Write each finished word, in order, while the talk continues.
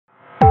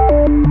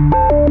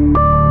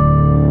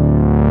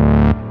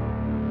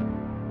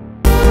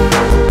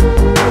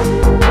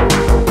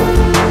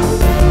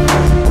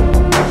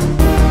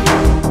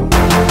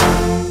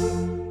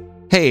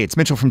Hey, it's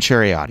Mitchell from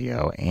Cherry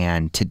Audio,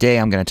 and today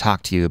I'm going to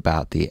talk to you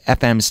about the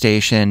FM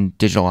station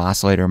digital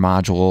oscillator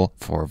module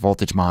for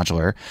Voltage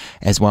Modular,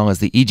 as well as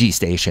the EG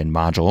station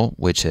module,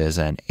 which is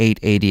an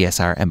 8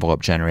 ADSR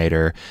envelope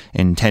generator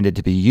intended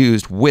to be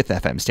used with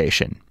FM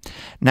station.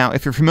 Now,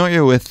 if you're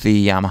familiar with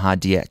the Yamaha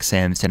DX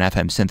synths and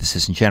FM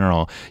synthesis in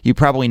general, you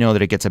probably know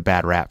that it gets a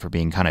bad rap for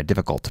being kind of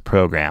difficult to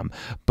program.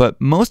 But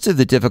most of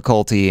the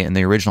difficulty in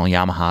the original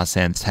Yamaha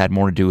synths had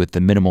more to do with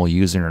the minimal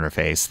user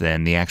interface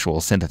than the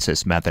actual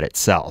synthesis method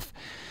itself.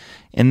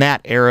 In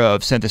that era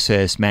of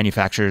synthesis,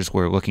 manufacturers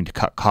were looking to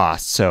cut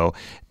costs, so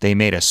they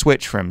made a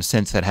switch from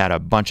synths that had a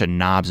bunch of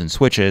knobs and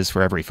switches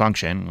for every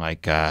function,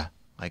 like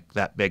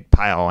that big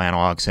pile of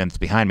analog synths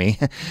behind me,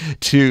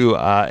 to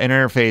an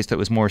interface that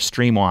was more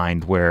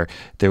streamlined, where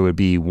there would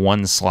be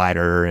one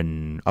slider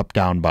and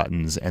up-down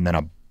buttons, and then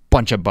a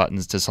bunch of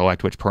buttons to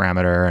select which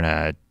parameter, and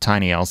a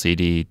tiny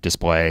LCD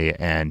display,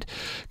 and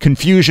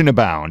confusion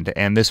abound.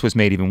 And this was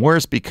made even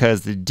worse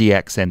because the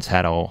DX synths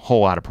had a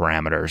whole lot of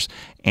parameters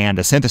and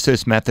a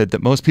synthesis method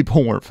that most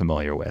people weren't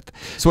familiar with.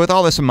 So with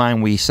all this in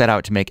mind, we set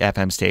out to make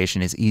FM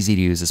station as easy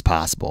to use as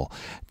possible.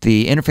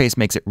 The interface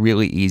makes it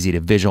really easy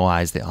to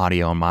visualize the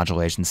audio and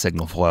modulation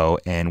signal flow,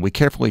 and we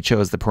carefully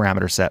chose the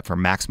parameter set for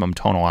maximum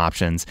tonal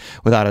options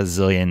without a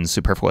zillion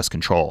superfluous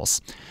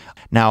controls.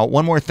 Now,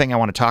 one more thing I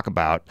want to talk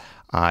about.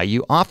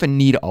 You often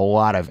need a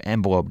lot of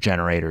envelope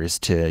generators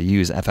to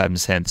use FM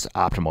synths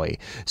optimally.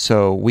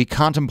 So we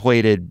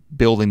contemplated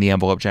building the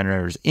envelope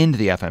generators into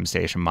the FM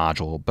station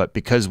module, but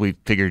because we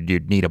figured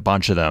you'd need a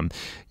bunch of them,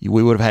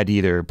 we would have had to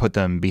either put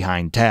them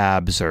behind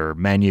tabs or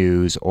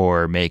menus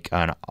or make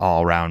an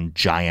all-around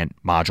giant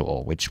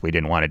module, which we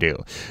didn't want to do.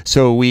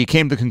 So we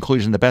came to the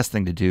conclusion the best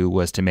thing to do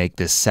was to make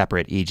this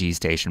separate EG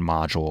station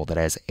module that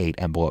has 8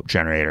 envelope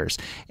generators.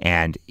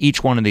 And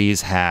each one of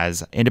these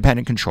has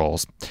independent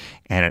controls,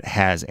 and it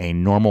has a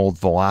normal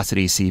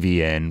velocity CV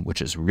in,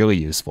 which is really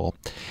useful.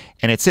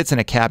 And it sits in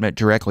a cabinet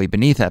directly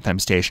beneath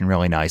FM station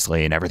really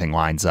nicely, and everything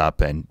lines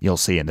up, and you'll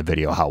see in the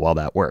video how well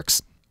that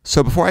works.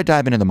 So before I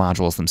dive into the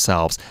modules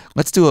themselves,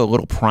 let's do a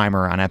little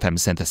primer on FM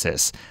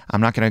synthesis.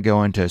 I'm not going to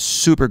go into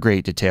super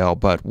great detail,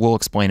 but we'll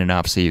explain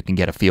enough so you can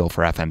get a feel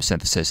for FM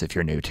synthesis if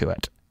you're new to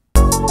it.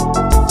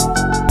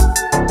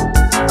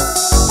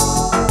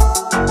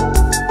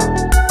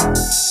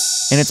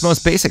 In its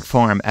most basic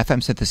form,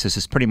 FM synthesis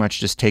is pretty much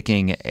just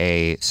taking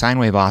a sine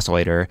wave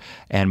oscillator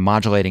and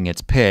modulating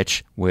its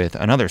pitch with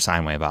another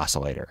sine wave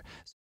oscillator.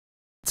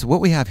 So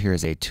what we have here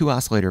is a 2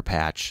 oscillator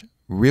patch,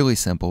 really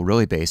simple,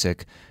 really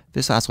basic.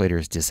 This oscillator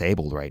is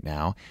disabled right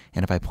now,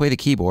 and if I play the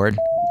keyboard,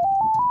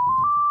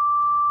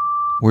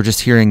 we're just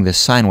hearing this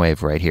sine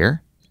wave right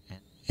here.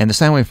 And the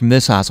sine wave from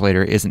this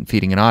oscillator isn't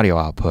feeding an audio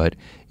output,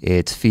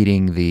 it's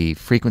feeding the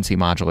frequency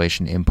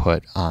modulation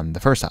input on the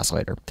first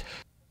oscillator.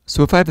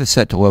 So if I have this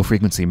set to low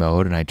frequency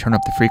mode and I turn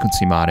up the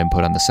frequency mod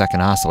input on the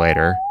second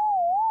oscillator,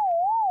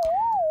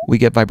 we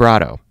get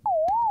vibrato.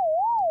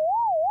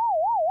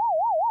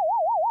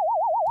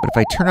 But if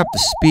I turn up the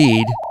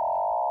speed,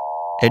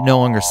 it no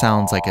longer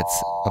sounds like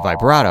it's a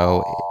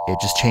vibrato, it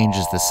just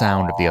changes the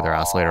sound of the other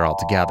oscillator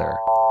altogether.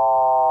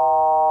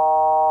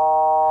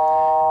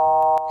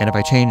 And if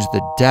I change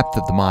the depth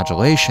of the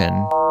modulation,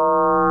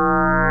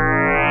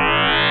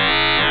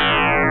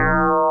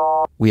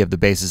 we have the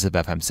basis of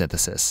FM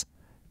synthesis.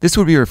 This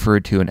would be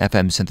referred to in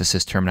FM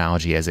synthesis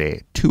terminology as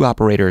a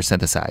 2-operator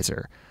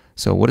synthesizer.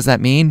 So what does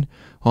that mean?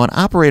 Well, an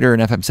operator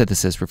in FM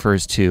synthesis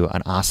refers to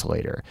an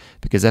oscillator,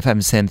 because FM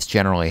synths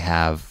generally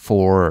have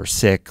 4 or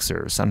 6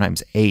 or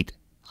sometimes 8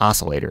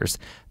 oscillators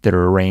that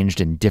are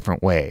arranged in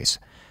different ways.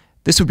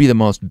 This would be the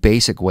most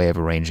basic way of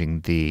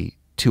arranging the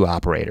 2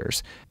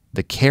 operators.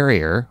 The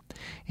carrier,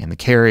 and the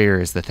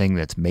carrier is the thing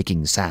that's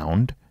making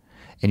sound,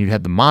 and you'd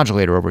have the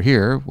modulator over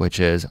here,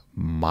 which is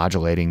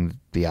modulating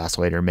the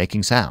oscillator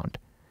making sound.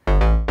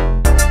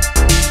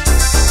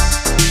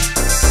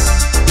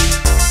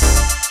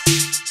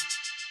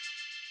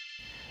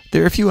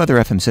 There are a few other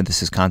FM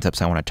synthesis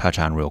concepts I want to touch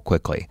on real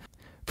quickly.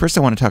 First,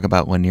 I want to talk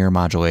about linear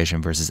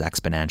modulation versus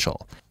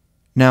exponential.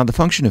 Now, the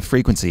function of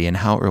frequency and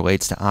how it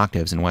relates to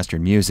octaves in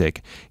Western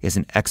music is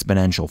an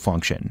exponential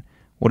function.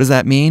 What does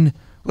that mean?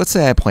 Let's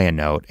say I play a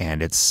note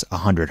and it's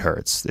 100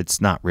 hertz. It's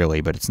not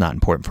really, but it's not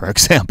important for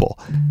example.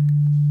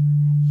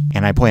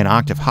 And I play an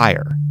octave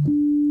higher.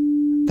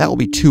 That will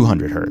be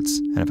 200 hertz.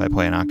 And if I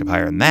play an octave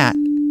higher than that,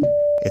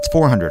 it's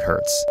 400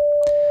 hertz.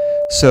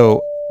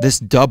 So this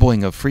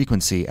doubling of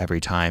frequency every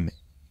time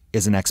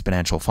is an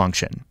exponential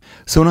function.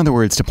 So in other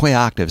words, to play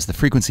octaves, the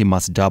frequency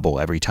must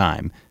double every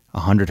time.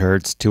 100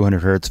 hertz,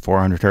 200 hertz,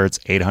 400 hertz,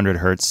 800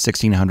 hertz,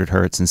 1600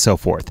 hertz, and so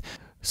forth.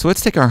 So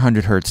let's take our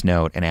 100 hertz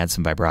note and add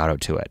some vibrato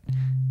to it.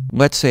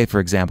 Let's say, for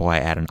example, I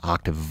add an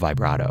octave of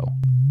vibrato.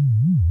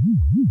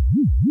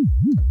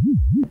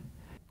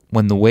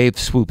 When the wave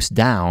swoops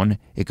down,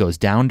 it goes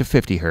down to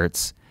 50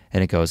 hertz,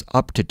 and it goes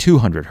up to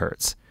 200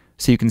 hertz.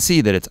 So you can see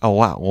that it's a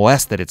lot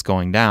less that it's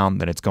going down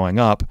than it's going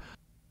up,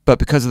 but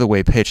because of the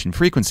way pitch and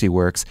frequency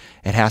works,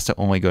 it has to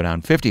only go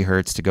down 50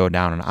 hertz to go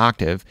down an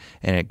octave,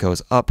 and it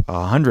goes up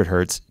 100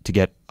 hertz to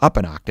get up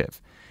an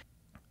octave.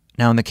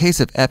 Now, in the case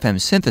of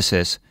FM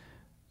synthesis,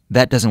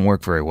 that doesn't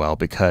work very well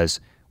because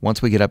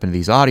once we get up into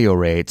these audio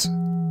rates,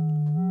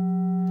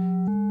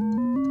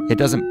 it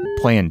doesn't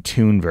play in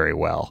tune very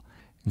well.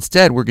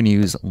 Instead, we're going to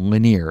use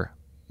linear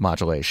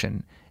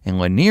modulation. And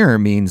linear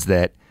means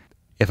that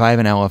if I have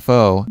an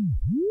LFO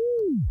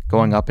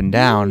going up and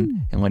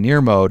down in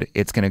linear mode,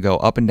 it's going to go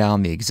up and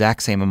down the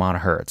exact same amount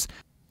of hertz.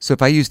 So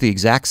if I use the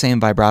exact same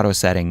vibrato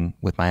setting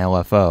with my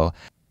LFO,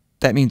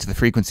 that means the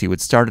frequency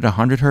would start at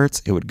 100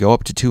 hertz, it would go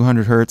up to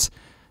 200 hertz,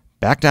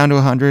 back down to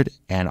 100,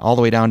 and all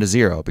the way down to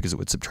 0 because it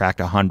would subtract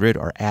 100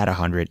 or add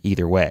 100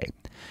 either way.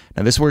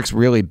 Now this works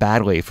really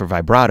badly for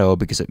vibrato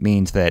because it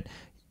means that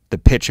the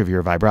pitch of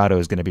your vibrato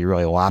is going to be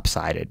really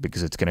lopsided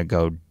because it's going to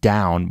go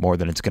down more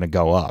than it's going to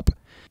go up.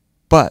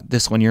 But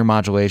this linear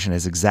modulation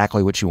is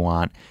exactly what you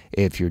want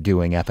if you're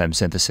doing FM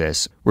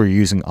synthesis, where you're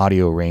using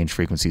audio range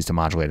frequencies to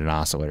modulate an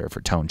oscillator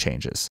for tone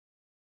changes.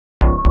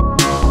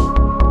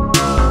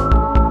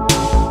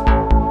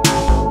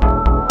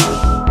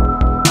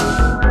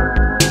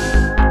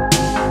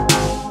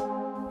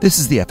 This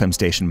is the FM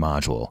station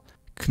module.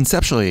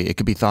 Conceptually, it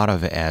could be thought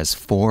of as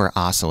 4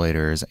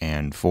 oscillators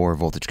and 4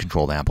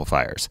 voltage-controlled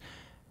amplifiers.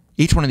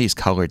 Each one of these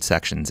colored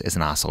sections is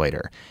an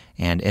oscillator,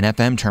 and in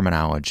FM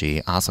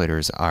terminology,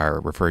 oscillators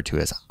are referred to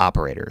as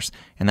operators,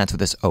 and that's what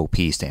this OP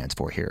stands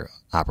for here.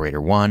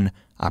 Operator 1,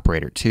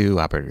 operator 2,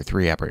 operator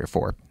 3, operator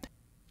 4.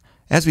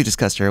 As we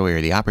discussed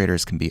earlier, the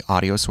operators can be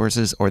audio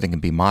sources or they can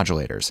be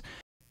modulators.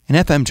 In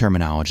FM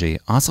terminology,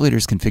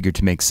 oscillators configured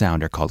to make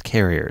sound are called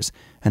carriers,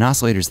 and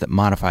oscillators that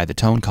modify the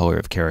tone color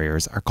of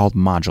carriers are called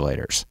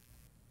modulators.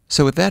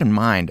 So with that in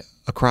mind,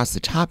 across the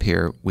top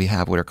here, we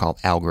have what are called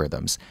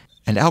algorithms.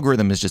 And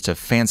algorithm is just a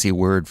fancy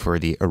word for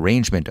the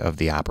arrangement of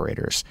the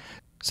operators.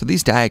 So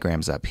these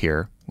diagrams up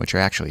here, which are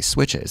actually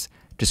switches,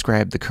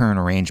 describe the current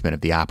arrangement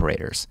of the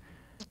operators.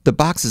 The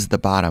boxes at the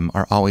bottom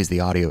are always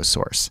the audio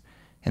source,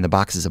 and the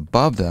boxes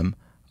above them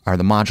are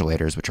the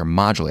modulators, which are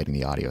modulating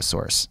the audio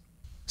source.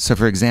 So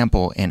for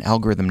example, in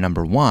algorithm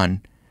number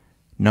 1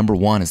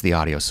 is the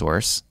audio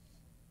source,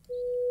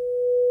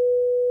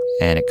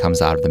 and it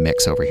comes out of the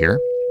mix over here.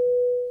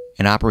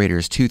 And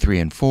operators 2, 3,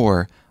 and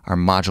 4 are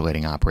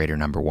modulating operator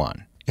number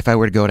 1. If I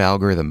were to go to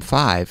algorithm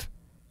 5,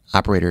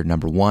 operator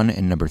number 1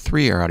 and number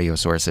 3 are audio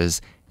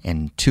sources,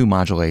 and 2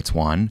 modulates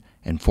 1,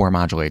 and 4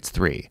 modulates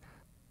 3.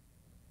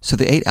 So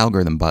the 8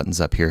 algorithm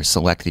buttons up here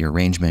select the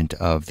arrangement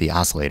of the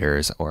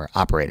oscillators or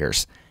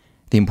operators.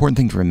 The important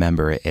thing to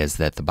remember is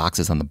that the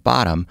boxes on the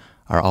bottom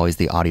are always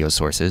the audio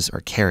sources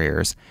or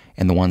carriers,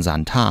 and the ones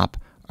on top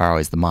are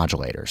always the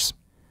modulators.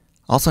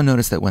 Also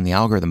notice that when the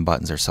algorithm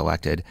buttons are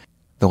selected,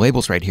 the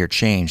labels right here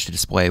change to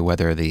display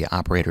whether the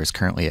operator is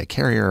currently a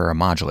carrier or a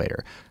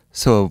modulator.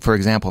 So for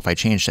example, if I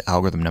change to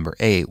algorithm number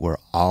 8, where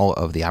all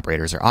of the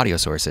operators are audio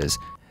sources,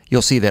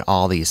 you'll see that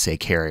all these say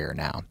carrier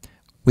now.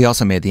 We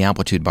also made the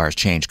amplitude bars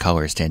change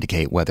colors to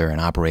indicate whether an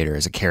operator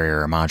is a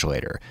carrier or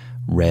modulator.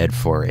 Red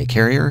for a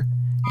carrier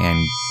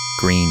and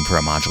green for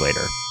a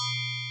modulator.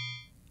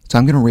 So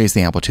I'm going to raise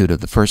the amplitude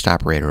of the first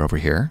operator over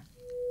here.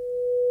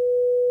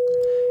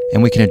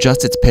 And we can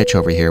adjust its pitch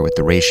over here with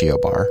the ratio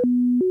bar.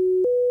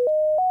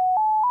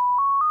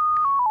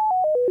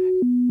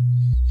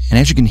 And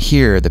as you can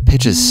hear, the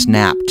pitches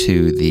snap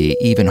to the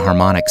even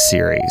harmonic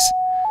series.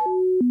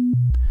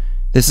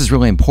 This is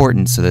really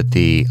important so that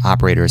the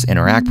operators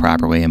interact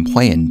properly and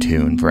play in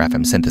tune for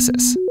FM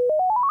synthesis.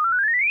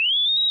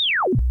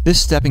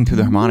 This stepping through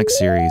the harmonic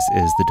series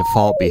is the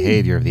default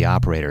behavior of the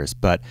operators,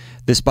 but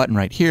this button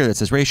right here that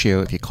says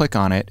ratio, if you click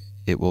on it,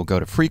 it will go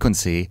to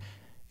frequency,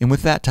 and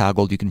with that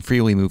toggled, you can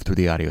freely move through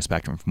the audio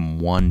spectrum from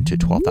 1 to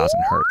 12,000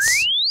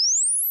 hertz.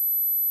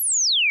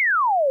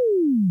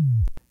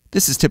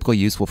 This is typically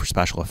useful for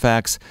special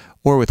effects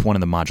or with one of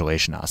the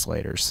modulation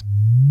oscillators.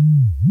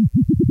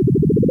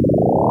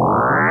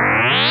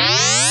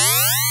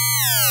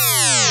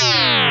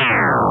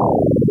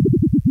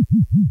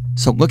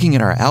 So looking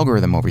at our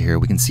algorithm over here,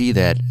 we can see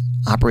that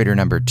operator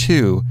number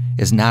 2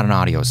 is not an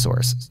audio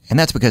source. And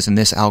that's because in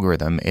this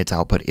algorithm, its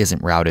output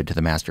isn't routed to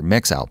the master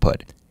mix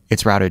output.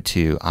 It's routed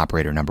to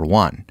operator number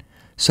 1.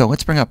 So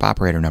let's bring up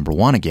operator number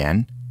 1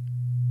 again.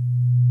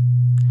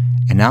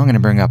 And now I'm going to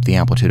bring up the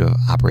amplitude of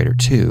operator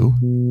 2.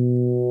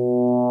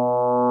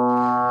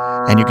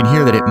 And you can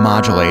hear that it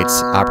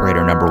modulates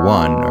operator number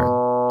 1,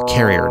 or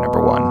carrier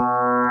number 1.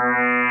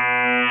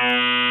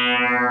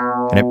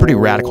 And it pretty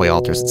radically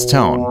alters its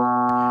tone.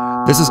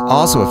 This is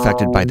also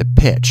affected by the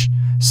pitch.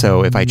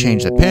 So if I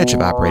change the pitch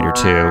of operator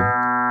 2,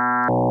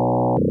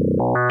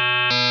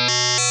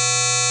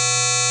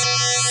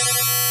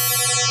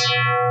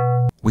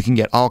 we can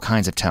get all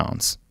kinds of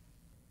tones.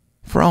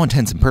 For all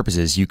intents and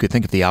purposes, you could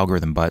think of the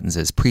algorithm buttons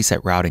as preset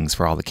routings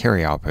for all the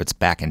carrier outputs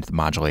back into the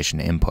modulation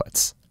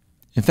inputs.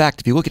 In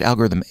fact, if you look at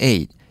algorithm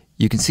 8,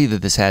 you can see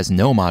that this has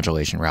no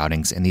modulation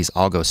routings and these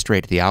all go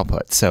straight to the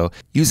output. So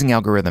using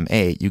algorithm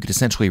 8, you could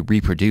essentially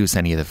reproduce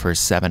any of the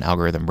first 7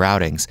 algorithm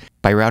routings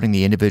by routing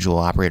the individual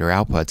operator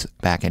outputs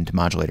back into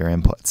modulator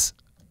inputs.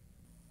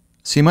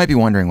 So you might be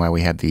wondering why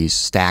we have these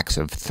stacks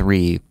of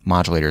 3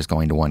 modulators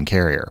going to 1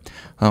 carrier.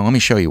 Well, let me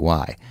show you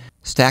why.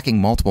 Stacking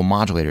multiple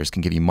modulators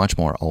can give you much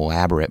more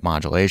elaborate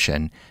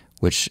modulation,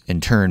 which in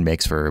turn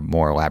makes for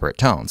more elaborate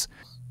tones.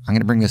 I'm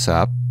going to bring this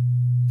up.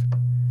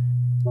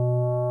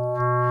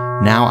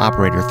 Now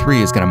operator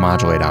 3 is going to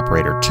modulate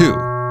operator 2.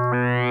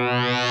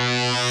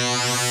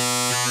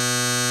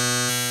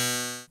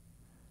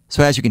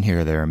 So as you can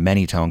hear, there are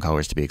many tone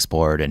colors to be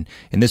explored, and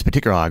in this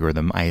particular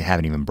algorithm, I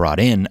haven't even brought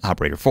in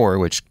operator 4,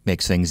 which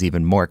makes things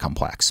even more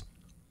complex.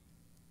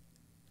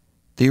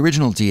 The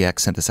original DX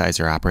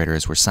synthesizer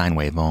operators were sine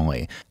wave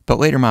only, but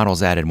later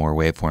models added more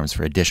waveforms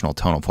for additional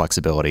tonal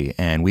flexibility,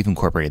 and we've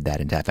incorporated that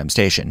into FM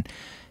Station.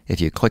 If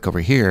you click over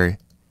here,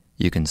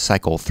 you can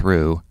cycle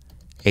through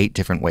 8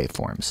 different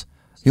waveforms.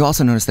 You'll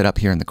also notice that up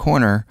here in the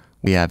corner,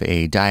 we have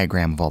a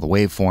diagram of all the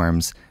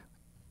waveforms.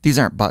 These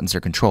aren't buttons or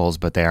controls,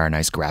 but they are a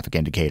nice graphic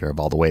indicator of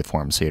all the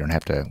waveforms, so you don't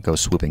have to go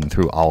swooping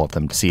through all of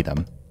them to see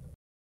them.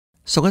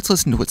 So let's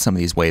listen to what some of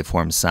these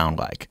waveforms sound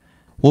like.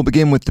 We'll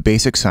begin with the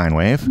basic sine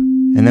wave,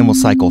 and then we'll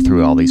cycle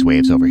through all these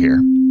waves over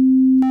here.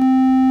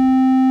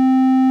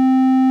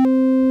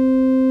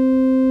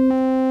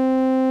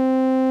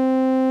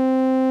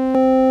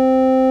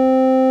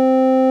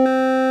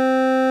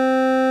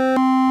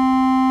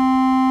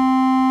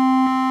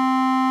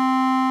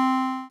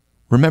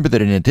 Remember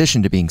that in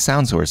addition to being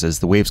sound sources,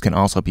 the waves can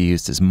also be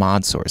used as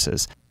mod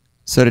sources.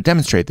 So to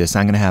demonstrate this,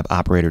 I'm going to have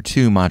operator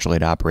 2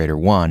 modulate operator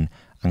 1.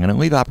 I'm going to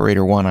leave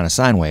operator 1 on a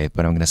sine wave,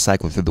 but I'm going to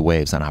cycle through the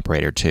waves on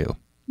operator 2.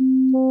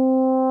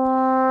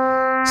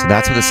 So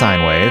that's with a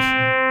sine wave,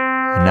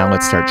 and now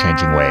let's start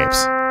changing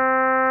waves.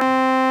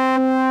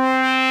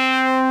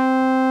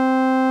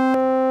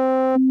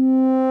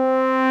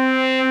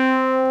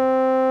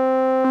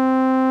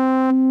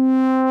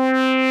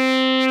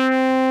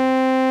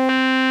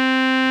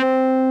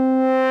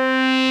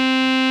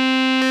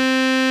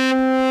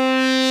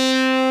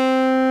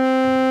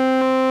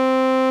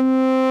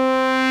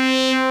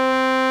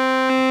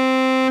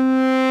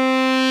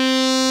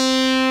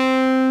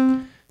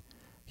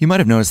 You might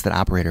have noticed that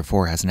operator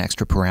 4 has an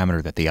extra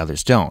parameter that the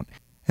others don't,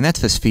 and that's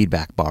this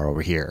feedback bar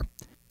over here.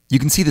 You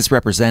can see this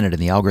represented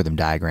in the algorithm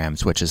diagram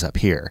switches up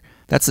here.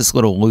 That's this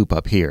little loop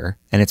up here,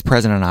 and it's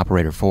present on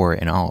operator 4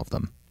 in all of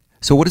them.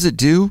 So what does it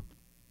do?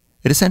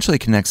 It essentially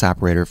connects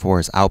operator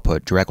 4's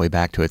output directly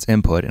back to its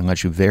input and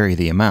lets you vary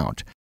the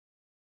amount.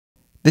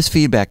 This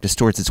feedback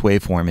distorts its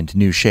waveform into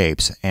new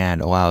shapes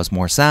and allows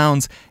more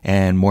sounds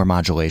and more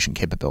modulation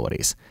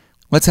capabilities.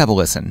 Let's have a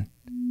listen.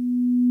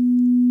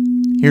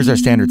 Here's our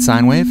standard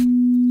sine wave,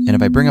 and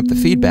if I bring up the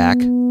feedback,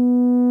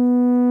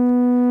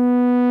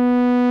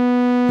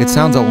 it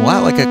sounds a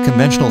lot like a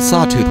conventional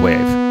sawtooth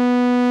wave.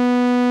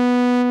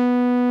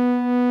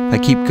 If I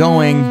keep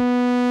going,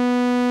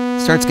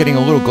 it starts getting a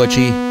little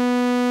glitchy,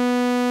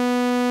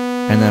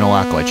 and then a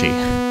lot glitchy.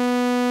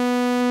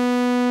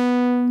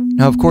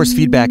 Now, of course,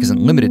 feedback isn't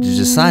limited to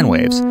just sine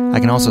waves.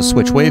 I can also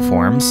switch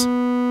waveforms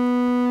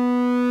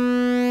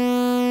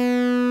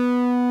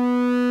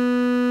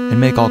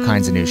and make all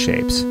kinds of new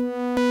shapes.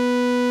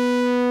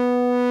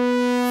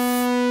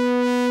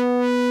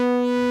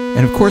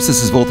 And of course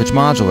this is voltage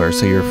modular,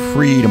 so you're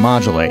free to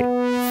modulate.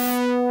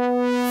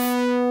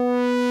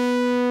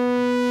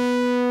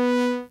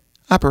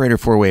 Operator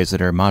 4 waves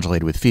that are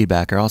modulated with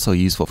feedback are also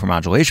useful for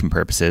modulation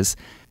purposes.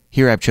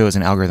 Here I've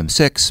chosen algorithm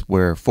 6,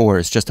 where 4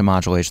 is just a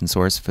modulation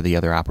source for the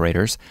other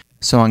operators.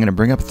 So I'm going to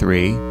bring up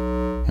 3,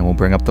 and we'll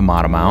bring up the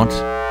mod amount.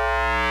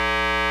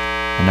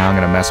 And now I'm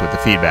going to mess with the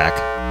feedback.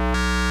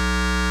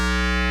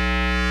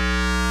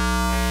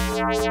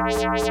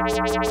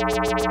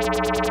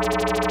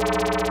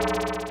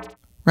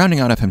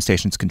 Rounding out FM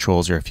Station's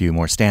controls are a few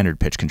more standard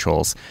pitch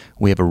controls.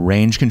 We have a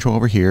range control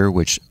over here,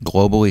 which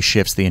globally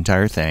shifts the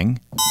entire thing.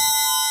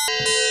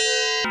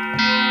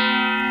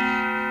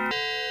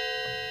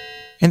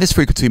 And this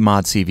frequency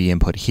mod CV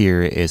input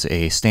here is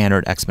a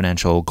standard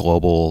exponential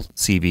global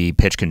CV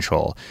pitch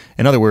control.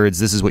 In other words,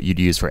 this is what you'd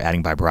use for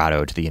adding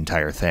vibrato to the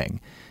entire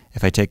thing.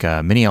 If I take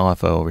a mini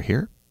LFO over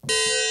here,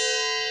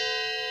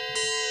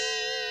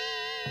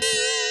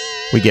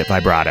 we get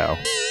vibrato.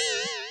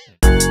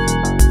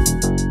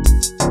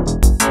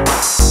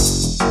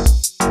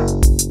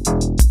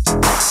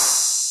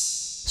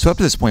 So up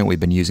to this point, we've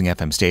been using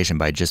FM Station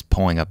by just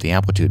pulling up the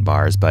amplitude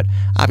bars, but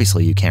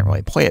obviously you can't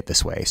really play it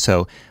this way.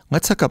 So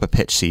let's hook up a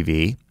pitch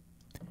CV,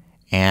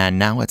 and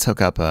now let's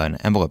hook up an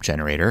envelope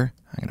generator.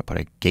 I'm going to put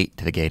a gate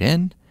to the gate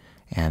in,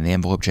 and the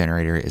envelope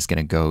generator is going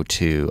to go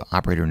to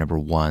operator number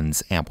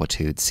 1's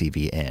amplitude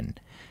CV in.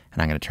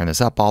 And I'm going to turn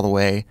this up all the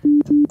way.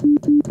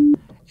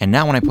 And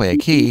now when I play a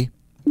key,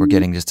 we're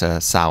getting just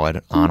a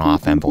solid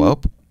on-off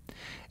envelope.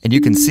 And you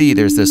can see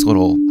there's this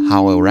little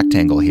hollow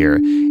rectangle here,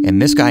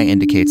 and this guy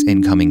indicates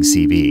incoming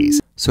CVs.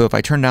 So if I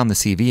turn down the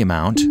CV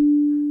amount,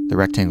 the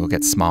rectangle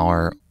gets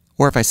smaller,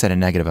 or if I set a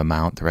negative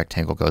amount, the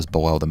rectangle goes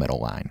below the middle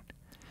line.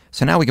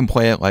 So now we can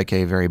play it like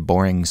a very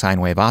boring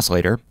sine wave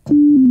oscillator,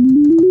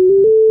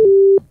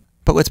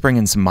 but let's bring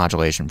in some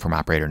modulation from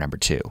operator number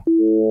 2.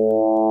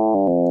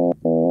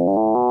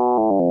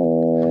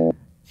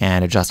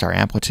 And adjust our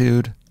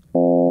amplitude.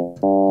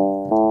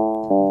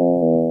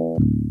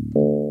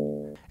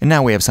 And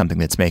now we have something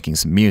that's making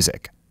some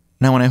music.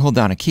 Now when I hold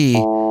down a key,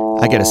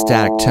 I get a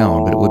static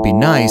tone, but it would be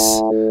nice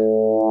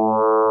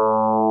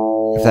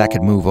if that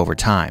could move over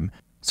time.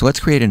 So let's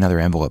create another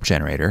envelope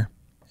generator,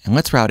 and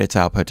let's route its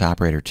output to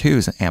operator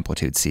 2's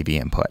amplitude CV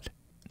input.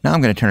 Now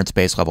I'm going to turn its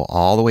bass level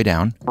all the way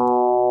down,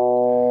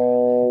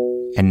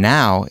 and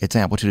now its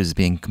amplitude is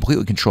being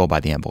completely controlled by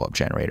the envelope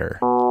generator.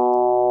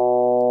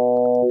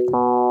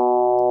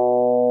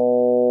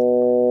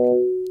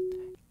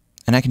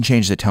 And I can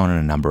change the tone in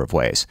a number of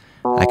ways.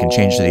 I can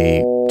change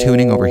the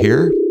tuning over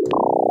here.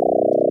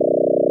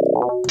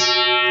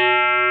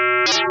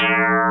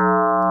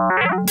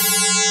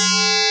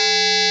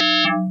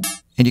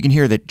 And you can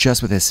hear that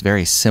just with this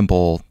very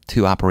simple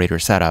 2-operator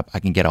setup, I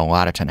can get a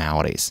lot of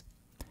tonalities.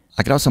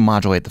 I could also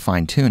modulate the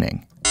fine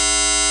tuning.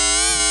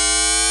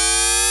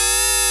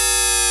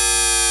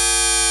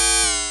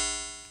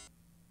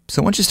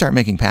 So once you start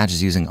making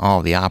patches using all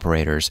of the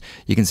operators,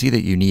 you can see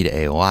that you need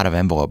a lot of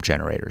envelope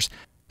generators.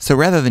 So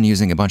rather than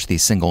using a bunch of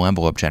these single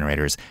envelope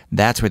generators,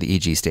 that's where the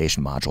EG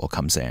station module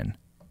comes in.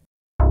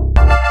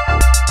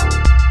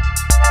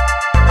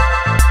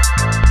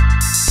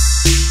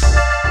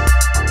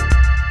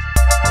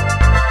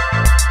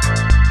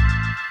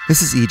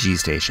 This is EG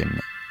station.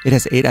 It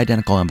has 8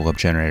 identical envelope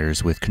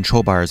generators with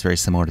control bars very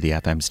similar to the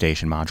FM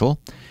station module.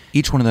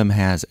 Each one of them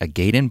has a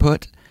gate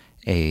input,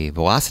 a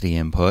velocity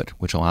input,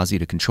 which allows you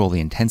to control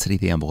the intensity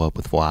of the envelope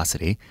with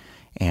velocity,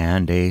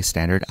 and a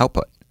standard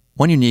output.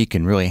 One unique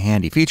and really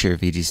handy feature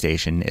of EG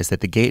station is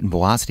that the gate and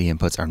velocity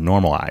inputs are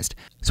normalized.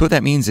 So what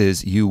that means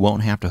is you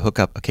won't have to hook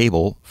up a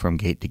cable from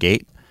gate to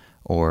gate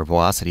or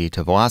velocity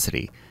to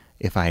velocity.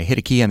 If I hit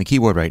a key on the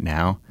keyboard right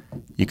now,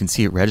 you can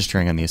see it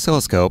registering on the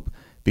oscilloscope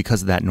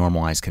because of that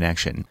normalized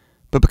connection.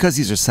 But because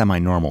these are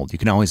semi-normal, you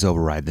can always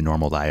override the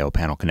normal I/O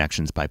panel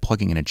connections by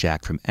plugging in a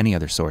jack from any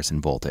other source in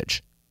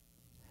voltage.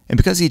 And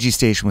because EG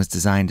station was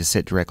designed to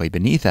sit directly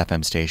beneath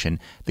FM station,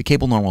 the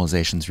cable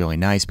normalization is really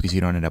nice because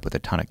you don't end up with a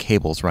ton of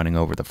cables running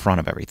over the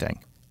front of everything.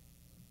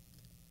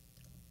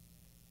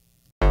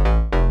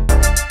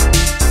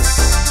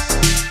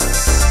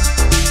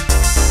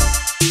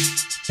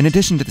 In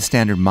addition to the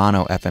standard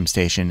mono FM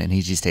station and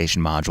EG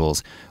station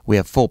modules, we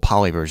have full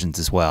poly versions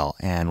as well.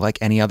 And like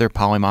any other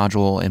poly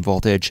module in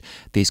voltage,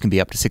 these can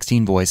be up to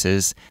 16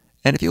 voices.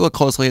 And if you look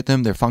closely at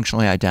them, they're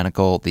functionally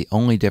identical. The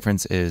only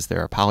difference is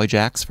there are poly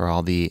jacks for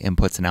all the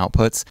inputs and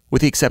outputs,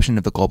 with the exception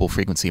of the global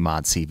frequency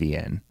mod CV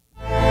in.